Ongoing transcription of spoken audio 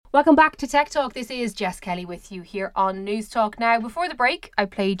Welcome back to Tech Talk. This is Jess Kelly with you here on News Talk. Now, before the break, I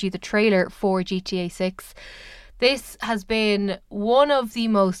played you the trailer for GTA 6. This has been one of the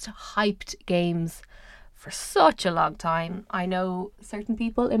most hyped games for such a long time. I know certain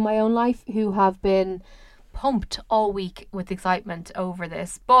people in my own life who have been pumped all week with excitement over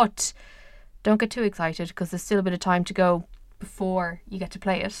this, but don't get too excited because there's still a bit of time to go before you get to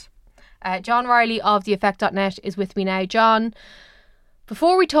play it. John Reilly of theeffect.net is with me now. John,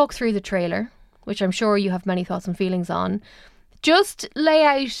 before we talk through the trailer, which I'm sure you have many thoughts and feelings on, just lay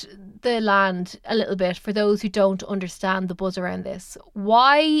out the land a little bit for those who don't understand the buzz around this.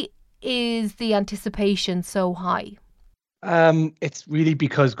 Why is the anticipation so high? It's really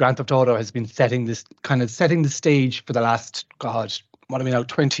because Grand Theft Auto has been setting the stage for the last,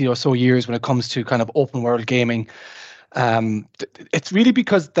 20 or so years when it comes to kind of open world gaming. It's really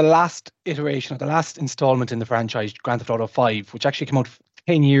because the last iteration, or the last installment in the franchise, Grand Theft Auto 5, which actually came out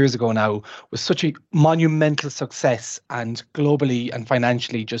 10 years ago now, was such a monumental success and globally and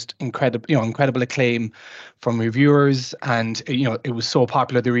financially just incredible acclaim from reviewers. And, it was so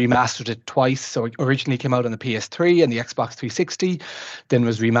popular, they remastered it twice. So it originally came out on the PS3 and the Xbox 360, then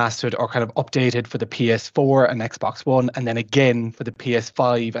was remastered or kind of updated for the PS4 and Xbox One, and then again for the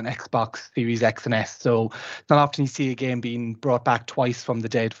PS5 and Xbox Series X and S. So not often you see a game being brought back twice from the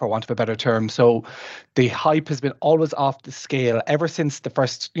dead, for want of a better term. So the hype has been always off the scale ever since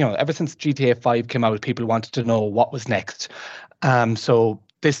ever since GTA 5 came out. People wanted to know what was next. So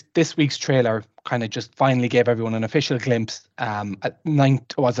this week's trailer kind of just finally gave everyone an official glimpse, at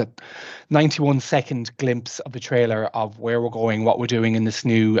 91-second glimpse of the trailer of where we're going, what we're doing in this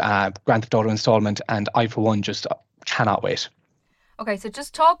new Grand Theft Auto installment, and I for one just cannot wait. Okay, so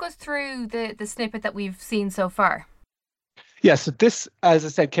just talk us through the snippet that we've seen so far. Yeah, so this, as I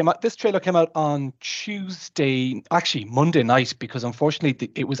said, this trailer came out on Tuesday, actually Monday night, because unfortunately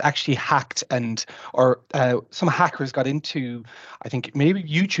it was actually hacked or some hackers got into, I think maybe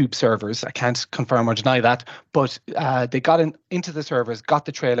YouTube servers. I can't confirm or deny that, but they got into the servers, got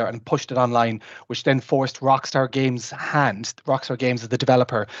the trailer and pushed it online, which then forced Rockstar Games' is the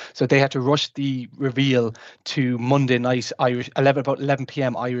developer. So they had to rush the reveal to Monday night, about 11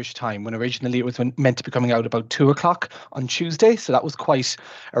 p.m. Irish time, when originally it was meant to be coming out about 2 o'clock on Tuesday. So that was quite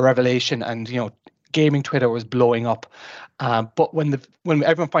a revelation, and gaming Twitter was blowing up. But when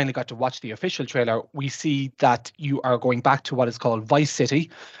everyone finally got to watch the official trailer, we see that you are going back to what is called Vice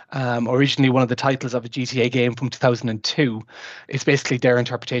City, originally one of the titles of a GTA game from 2002. It's basically their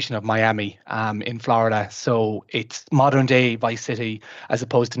interpretation of Miami in Florida. So it's modern day Vice City as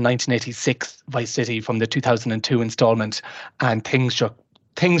opposed to 1986 Vice City from the 2002 installment, and things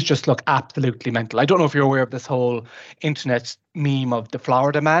just look absolutely mental. I don't know if you're aware of this whole internet meme of the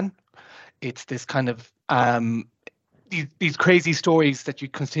Florida man. It's this kind of these crazy stories that you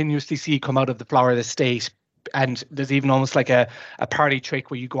continuously see come out of the Florida state. And there's even almost like a party trick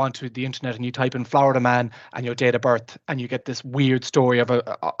where you go onto the internet and you type in Florida man and your date of birth, and you get this weird story of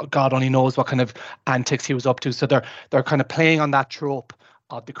a God only knows what kind of antics he was up to. So they're kind of playing on that trope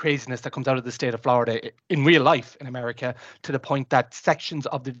of the craziness that comes out of the state of Florida in real life in America, to the point that sections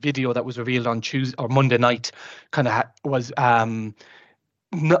of the video that was revealed on Tuesday or Monday night kind of was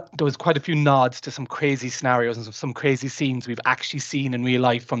there was quite a few nods to some crazy scenarios and some crazy scenes we've actually seen in real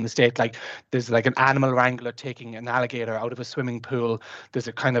life from the state. Like there's like an animal wrangler taking an alligator out of a swimming pool. There's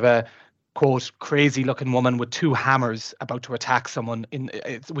a kind of a quote crazy looking woman with two hammers about to attack someone,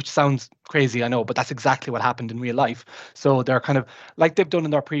 which sounds crazy, I know, but that's exactly what happened in real life. So they're kind of like they've done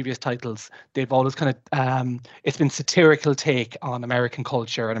in their previous titles. They've always kind of it's been satirical take on American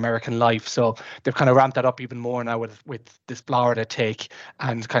culture and American life. So they've kind of ramped that up even more now with this Florida take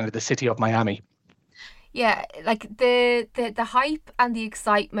and kind of the city of Miami. Yeah, like the hype and the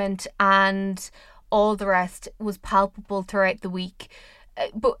excitement and all the rest was palpable throughout the week.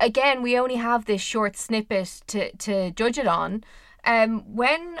 But again, we only have this short snippet to judge it on.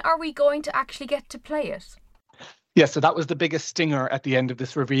 When are we going to actually get to play it? Yeah, so that was the biggest stinger at the end of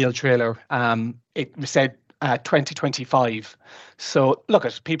this reveal trailer. It said 2025. So look,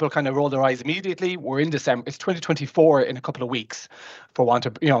 people kind of roll their eyes immediately. We're in December. It's 2024 in a couple of weeks, for want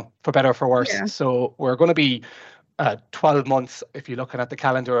of, for better or for worse. Yeah. So we're going to be 12 months if you're looking at the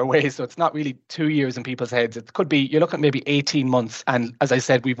calendar away. So it's not really 2 years in people's heads. It could be, you're looking at maybe 18 months. And as I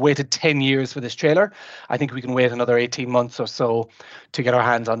said, we've waited 10 years for this trailer. I think we can wait another 18 months or so to get our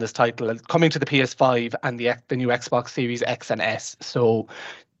hands on this title. It's coming to the PS5 and the new Xbox Series X and S. So,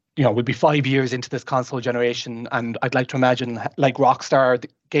 we'll be 5 years into this console generation. And I'd like to imagine, like Rockstar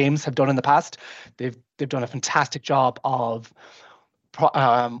Games have done in the past, they've done a fantastic job of,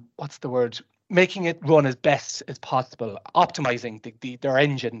 what's the word? making it run as best as possible, optimizing their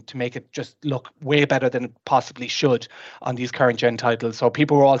engine to make it just look way better than it possibly should on these current gen titles. So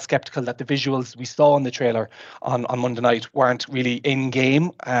people were all skeptical that the visuals we saw in the trailer on Monday night weren't really in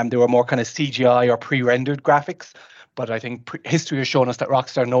game. They were more kind of CGI or pre-rendered graphics. But I think history has shown us that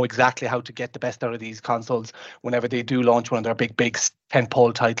Rockstar know exactly how to get the best out of these consoles whenever they do launch one of their big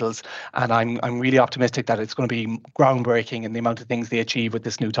tentpole titles. And I'm really optimistic that it's going to be groundbreaking in the amount of things they achieve with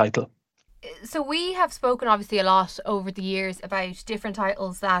this new title. So we have spoken obviously a lot over the years about different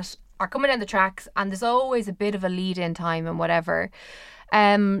titles that are coming down the tracks, and there's always a bit of a lead-in time and whatever.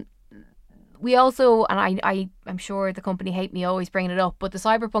 We also, and I'm sure the company hate me always bringing it up, but the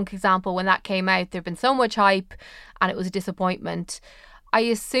Cyberpunk example, when that came out, there'd been so much hype and it was a disappointment. I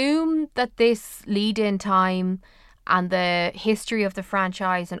assume that this lead-in time and the history of the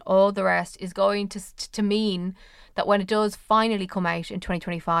franchise and all the rest is going to mean that when it does finally come out in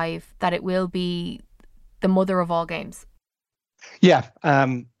 2025, that it will be the mother of all games. Yeah,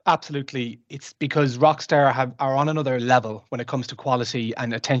 absolutely. It's because Rockstar are on another level when it comes to quality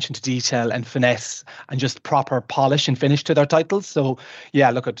and attention to detail and finesse and just proper polish and finish to their titles. So yeah,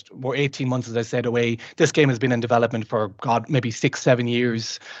 look, we're 18 months, as I said, away. This game has been in development for maybe 6-7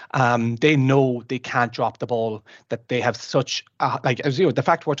 years. They know they can't drop the ball, that they have such the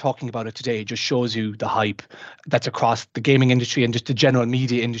fact we're talking about it today just shows you the hype that's across the gaming industry and just the general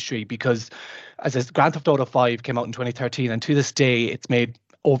media industry, because as Grand Theft Auto 5 came out in 2013, and to this day it's made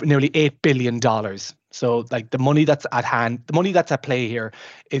over nearly $8 billion. So like the money that's at hand, the money that's at play here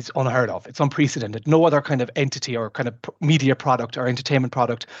is unheard of. It's unprecedented. No other kind of entity or kind of media product or entertainment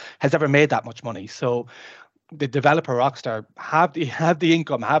product has ever made that much money. So the developer Rockstar have the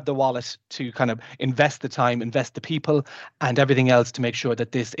income, have the wallet to kind of invest the time, invest the people and everything else to make sure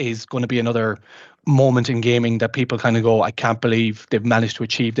that this is going to be another moment in gaming that people kind of go, I can't believe they've managed to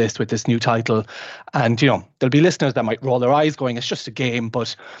achieve this with this new title. And there'll be listeners that might roll their eyes going, it's just a game,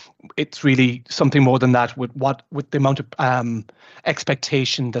 but it's really something more than that with the amount of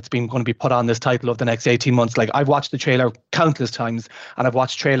expectation that's been going to be put on this title over the next 18 months. Like, I've watched the trailer countless times, and I've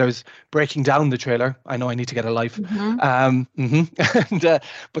watched trailers breaking down the trailer. I know I need to get a life.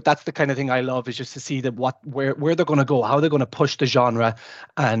 But that's the kind of thing I love, is just to see that where they're going to go, how they're going to push the genre.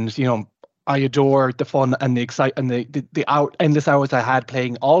 And I adore the fun and the excitement and the endless hours I had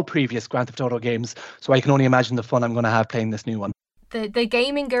playing all previous Grand Theft Auto games. So I can only imagine the fun I'm going to have playing this new one. The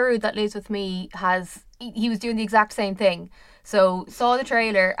gaming guru that lives with me he was doing the exact same thing. So saw the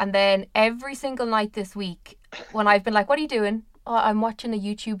trailer, and then every single night this week, when I've been like, what are you doing? Oh, I'm watching a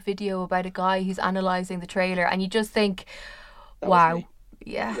YouTube video about a guy who's analysing the trailer, and you just think, wow.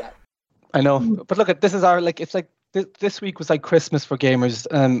 Yeah. I know. But look, this is it's like this week was like Christmas for gamers.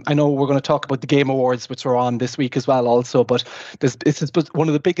 I know we're going to talk about the Game Awards, which are on this week as well also, but this is one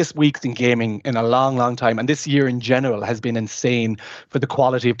of the biggest weeks in gaming in a long, long time. And this year in general has been insane for the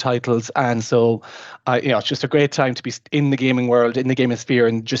quality of titles. And so, it's just a great time to be in the gaming world, in the gaming sphere,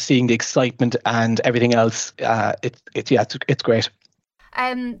 and just seeing the excitement and everything else. It's great.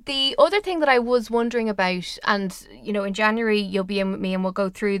 The other thing that I was wondering about, and in January you'll be in with me and we'll go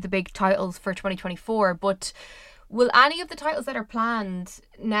through the big titles for 2024, but will any of the titles that are planned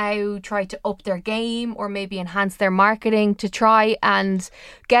now try to up their game or maybe enhance their marketing to try and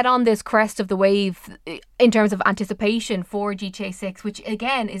get on this crest of the wave in terms of anticipation for GTA 6, which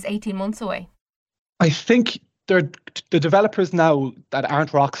again is 18 months away? I think the developers now that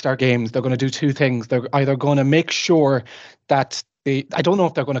aren't Rockstar Games, they're going to do two things. They're either going to make sure that I don't know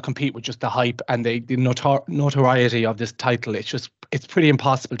if they're going to compete with just the hype and the notoriety of this title. It's pretty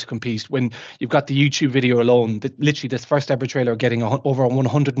impossible to compete when you've got the YouTube video alone, literally this first ever trailer getting over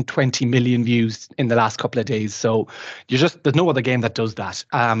 120 million views in the last couple of days. So there's no other game that does that.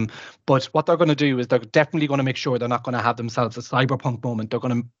 But what they're going to do is they're definitely going to make sure they're not going to have themselves a cyberpunk moment. They're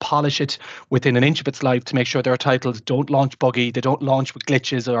going to polish it within an inch of its life to make sure their titles don't launch buggy, they don't launch with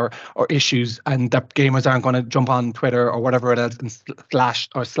glitches or issues, and that gamers aren't going to jump on Twitter or whatever it is and slash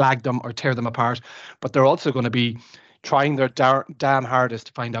or slag them or tear them apart. But they're also going to be trying their damn hardest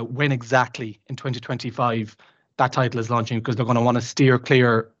to find out when exactly in 2025 that title is launching, because they're going to want to steer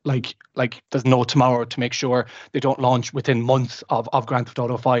clear like there's no tomorrow, to make sure they don't launch within months of Grand Theft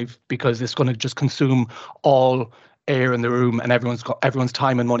Auto 5, because it's going to just consume all air in the room and everyone's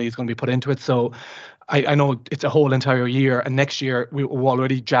time and money is going to be put into it. So I know it's a whole entire year, and next year we're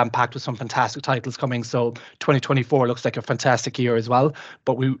already jam-packed with some fantastic titles coming. So 2024 looks like a fantastic year as well.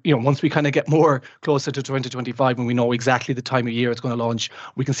 But once we kind of get more closer to 2025 and we know exactly the time of year it's going to launch,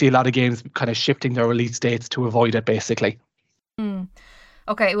 we can see a lot of games kind of shifting their release dates to avoid it, basically.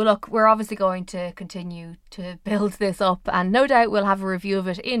 Okay, well, look, we're obviously going to continue to build this up, and no doubt we'll have a review of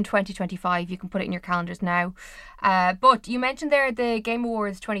it in 2025. You can put it in your calendars now. But you mentioned there the Game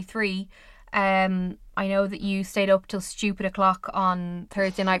Awards 23. I know that you stayed up till stupid o'clock on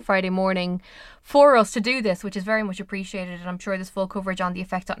Thursday night, Friday morning for us to do this, which is very much appreciated, and I'm sure there's full coverage on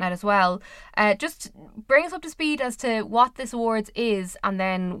theeffect.net as well. Just bring us up to speed as to what this awards is and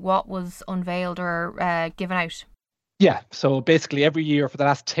then what was unveiled or given out. Yeah, so basically every year for the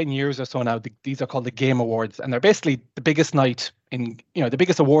last 10 years or so now, these are called the Game Awards, and they're basically the biggest night in, the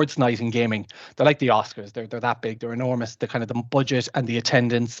biggest awards night in gaming. They're like the Oscars. They're that big. They're enormous. The kind of the budget and the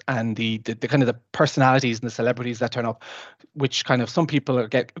attendance and the kind of the personalities and the celebrities that turn up, which kind of some people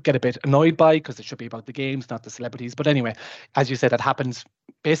get a bit annoyed by because it should be about the games, not the celebrities. But anyway, as you said, that happens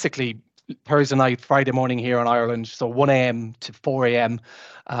basically Thursday night, Friday morning here in Ireland, so 1 a.m. to 4 a.m.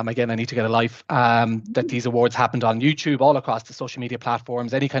 Again, I need to get a life. That these awards happened on YouTube, all across the social media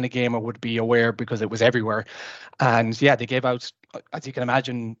platforms. Any kind of gamer would be aware because it was everywhere. And yeah, they gave out, as you can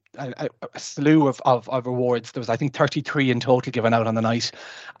imagine, a slew of awards. There was, I think, 33 in total given out on the night.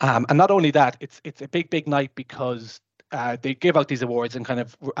 And not only that, it's a big night because they give out these awards and kind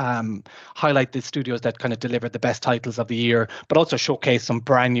of highlight the studios that kind of delivered the best titles of the year, but also showcase some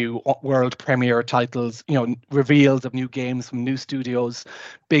brand new world premiere titles, reveals of new games from new studios,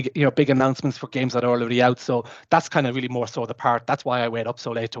 big announcements for games that are already out. So that's kind of really more so the part. That's why I wait up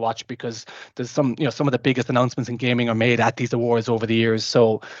so late to watch, because there's some of the biggest announcements in gaming are made at these awards over the years.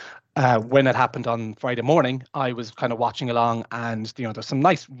 So when it happened on Friday morning, I was kind of watching along, and there's some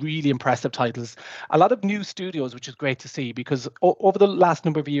nice, really impressive titles. A lot of new studios, which is great to see, because over the last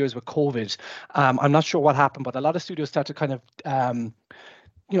number of years with COVID, I'm not sure what happened, but a lot of studios started kind of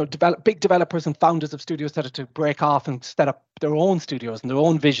big developers and founders of studios started to break off and set up their own studios and their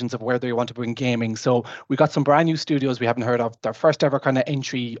own visions of where they want to bring gaming. So we got some brand new studios we haven't heard of, their first ever kind of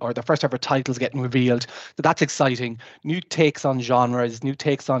entry or their first ever titles getting revealed. So that's exciting. New takes on genres, new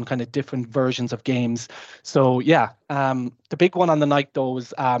takes on kind of different versions of games. So yeah, the big one on the night though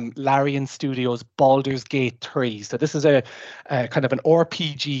was Larian Studios' Baldur's Gate 3. So this is a kind of an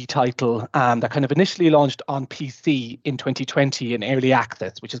RPG title that kind of initially launched on PC in 2020 in early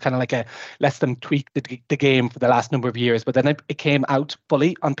access, which is kind of like lets them tweak the game for the last number of years. But then it came out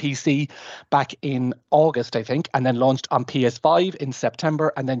fully on PC back in August, I think, and then launched on PS5 in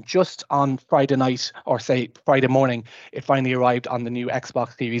September. And then just on Friday night, or say Friday morning, it finally arrived on the new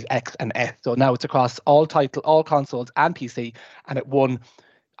Xbox Series X and S. So now it's across all consoles and PC, and it won,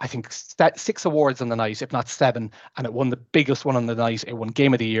 I think, 6 awards on the night, if not 7, and it won the biggest one on the night. It won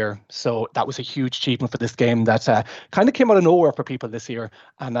Game of the Year. So that was a huge achievement for this game that kind of came out of nowhere for people this year.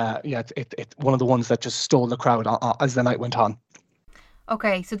 And it's one of the ones that just stole the crowd as the night went on.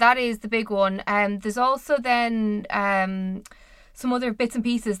 Okay, so that is the big one. There's also then some other bits and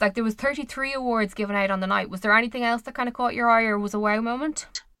pieces. Like there was 33 awards given out on the night. Was there anything else that kind of caught your eye or was a wow moment?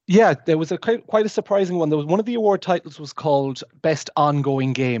 Yeah, there was quite a surprising one. There was one of the award titles was called Best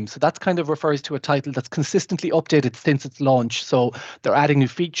Ongoing Game. So that kind of refers to a title that's consistently updated since its launch. So they're adding new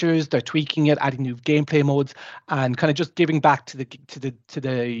features, they're tweaking it, adding new gameplay modes, and kind of just giving back to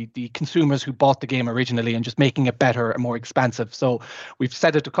the consumers who bought the game originally and just making it better and more expansive. So we've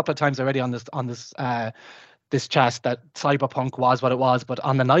said it a couple of times already on this chat that Cyberpunk was what it was, but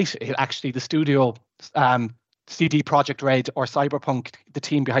on the night, the studio. CD Projekt Red or Cyberpunk, the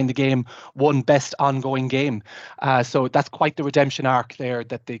team behind the game, won Best Ongoing Game. So that's quite the redemption arc there,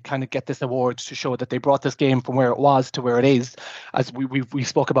 that they kind of get this award to show that they brought this game from where it was to where it is. As we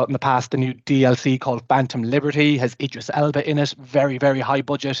spoke about in the past, the new DLC called Phantom Liberty has Idris Elba in it. Very, very high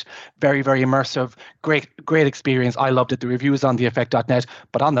budget, very, very immersive, great experience. I loved it. The reviews on theeffect.net,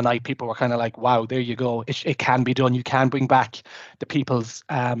 but on the night, people were kind of like, wow, there you go. It can be done. You can bring back the people's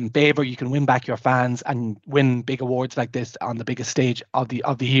favor. You can win back your fans and win big awards like this on the biggest stage of the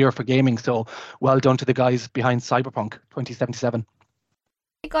year for gaming. So well done to the guys behind Cyberpunk 2077.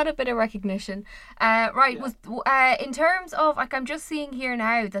 It got a bit of recognition. Right, yeah. Was in terms of, like, I'm just seeing here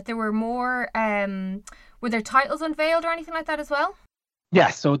now that there were more were there titles unveiled or anything like that as well? Yeah,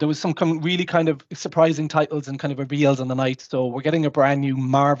 so there was some really kind of surprising titles and kind of reveals on the night. So we're getting a brand new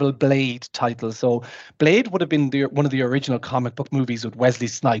Marvel Blade title. So Blade would have been one of the original comic book movies with Wesley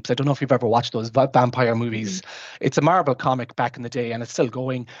Snipes. I don't know if you've ever watched those vampire movies. Mm-hmm. It's a Marvel comic back in the day, and it's still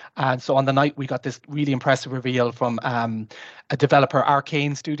going. And so on the night, we got this really impressive reveal from a developer,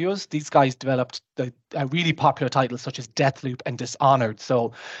 Arcane Studios. These guys developed a really popular titles such as Deathloop and Dishonored.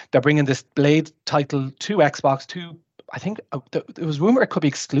 So they're bringing this Blade title to Xbox, I think there was rumor it could be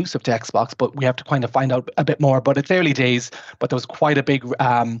exclusive to Xbox, but we have to kind of find out a bit more. But it's early days, but there was quite a big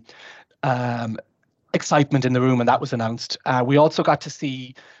excitement in the room, and that was announced. We also got to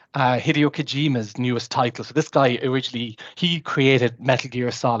see Hideo Kojima's newest title. So this guy originally, he created Metal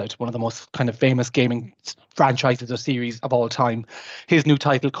Gear Solid, one of the most kind of famous gaming franchises or series of all time. His new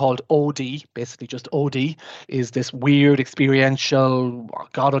title, called OD, basically just OD, is this weird experiential,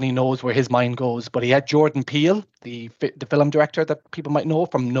 God only knows where his mind goes. But he had Jordan Peele, the film director that people might know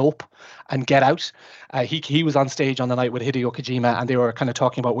from Nope and Get Out. He was on stage on the night with Hideo Kojima, and they were kind of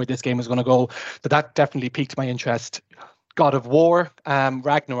talking about where this game was going to go. So that definitely piqued my interest. God of War,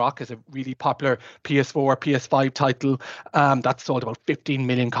 Ragnarok is a really popular PS4, PS5 title. That's sold about 15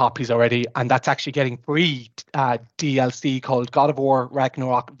 million copies already, and that's actually getting free DLC called God of War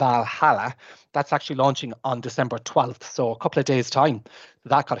Ragnarok Valhalla. That's actually launching on December 12th, so a couple of days' time.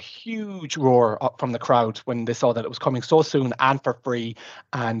 That got a huge roar up from the crowd when they saw that it was coming so soon and for free.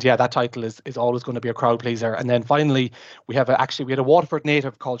 And yeah, that title is always going to be a crowd pleaser. And then finally, we had a Waterford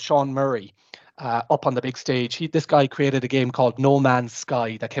native called Sean Murray. Up on the big stage. This guy created a game called No Man's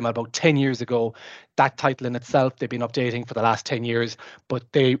Sky that came out about 10 years ago. That title in itself, they've been updating for the last 10 years,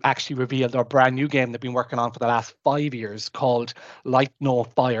 but they actually revealed their brand new game they've been working on for the last 5 years called Light No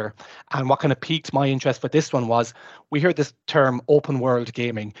Fire. And what kind of piqued my interest for this one was, we hear this term open world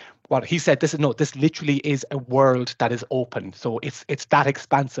gaming. What he said, this literally is a world that is open. So it's that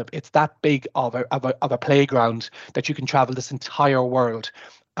expansive. It's that big of a playground that you can travel this entire world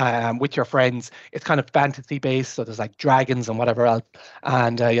with your friends. It's kind of fantasy based, so there's like dragons and whatever else.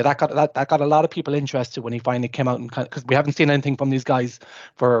 And yeah, that got a lot of people interested when he finally came out, and because we haven't seen anything from these guys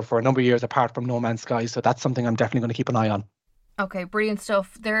for a number of years apart from No Man's Sky. So that's something I'm definitely going to keep an eye on. Okay, brilliant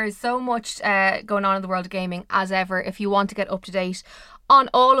stuff. There is so much going on in the world of gaming as ever. If you want to get up to date on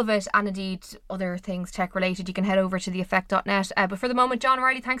all of it, and indeed other things tech related, you can head over to theeffect.net. But for the moment, John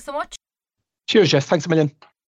Reilly, thanks so much. Cheers, Jess. Thanks a million.